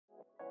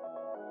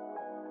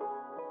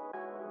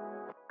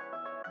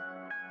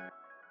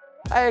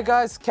Hey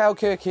guys, Cal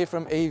Kirk here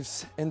from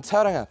Eves in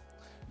Tauranga.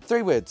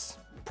 3 words: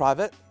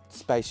 private,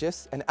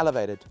 spacious and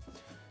elevated.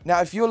 Now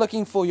if you're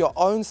looking for your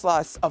own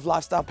slice of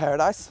lifestyle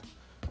paradise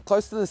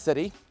close to the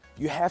city,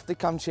 you have to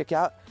come check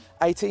out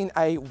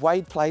 18A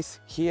Wade Place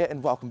here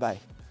in Welcome Bay.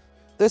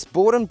 This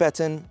board and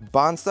batten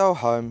barn style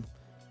home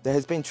that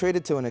has been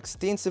treated to an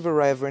extensive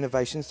array of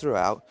renovations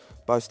throughout,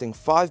 boasting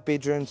 5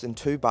 bedrooms and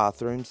 2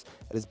 bathrooms,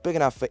 it is big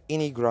enough for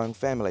any growing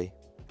family.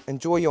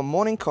 Enjoy your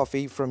morning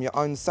coffee from your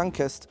own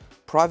sun-kissed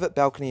private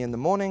balcony in the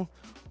morning,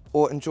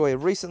 or enjoy a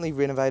recently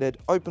renovated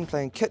open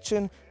plan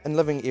kitchen and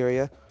living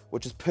area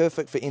which is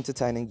perfect for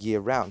entertaining year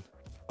round.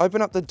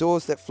 Open up the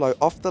doors that flow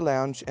off the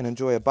lounge and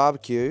enjoy a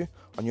barbecue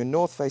on your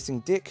north facing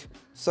deck,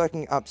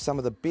 soaking up some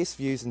of the best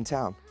views in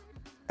town.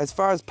 As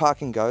far as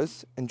parking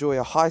goes, enjoy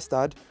a high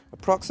stud,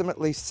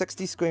 approximately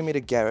 60 square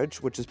metre garage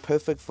which is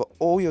perfect for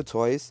all your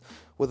toys,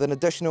 with an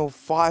additional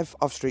 5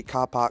 off-street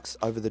car parks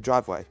over the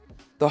driveway.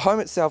 The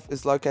home itself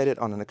is located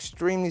on an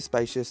extremely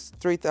spacious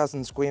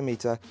 3,000 square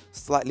metre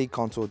slightly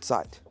contoured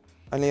site.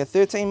 Only a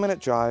 13-minute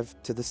drive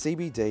to the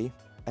CBD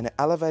and an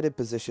elevated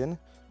position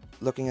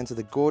looking into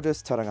the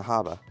gorgeous Tauranga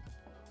Harbour.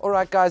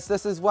 Alright guys,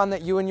 this is one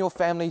that you and your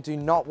family do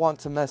not want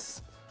to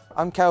miss.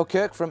 I'm Cal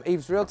Kirk from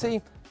Eves Realty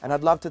and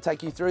I'd love to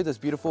take you through this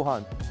beautiful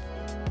home.